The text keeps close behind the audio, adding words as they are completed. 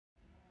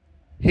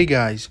Hey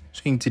guys,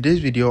 so in today's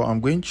video I'm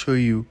going to show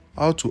you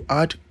how to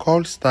add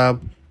calls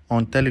tab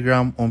on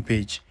Telegram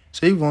homepage.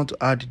 So if you want to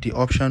add the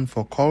option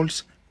for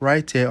calls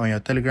right here on your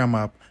Telegram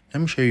app,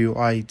 let me show you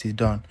how it is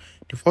done.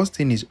 The first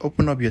thing is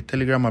open up your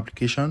Telegram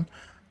application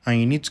and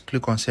you need to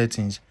click on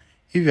settings.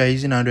 If you are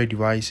using Android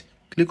device,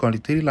 click on the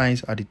three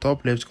lines at the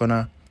top left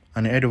corner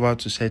and head over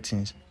to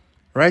settings.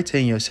 Right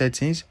here in your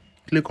settings,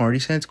 click on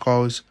recent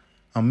calls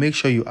and make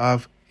sure you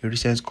have a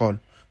recent call.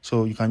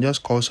 So you can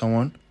just call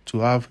someone to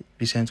have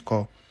recent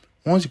call.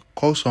 Once you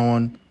call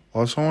someone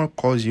or someone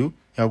calls you,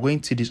 you are going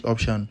to see this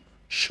option,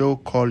 show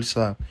call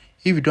tab.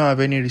 If you don't have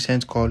any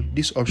recent call,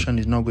 this option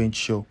is not going to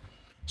show.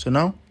 So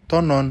now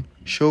turn on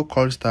show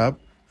calls tab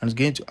and it's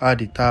going to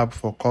add a tab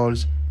for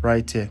calls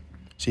right here.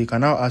 So you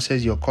can now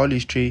access your call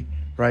history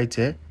right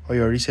here or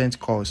your recent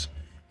calls.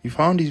 If you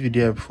found this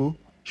video helpful,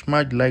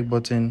 smash the like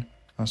button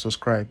and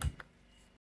subscribe.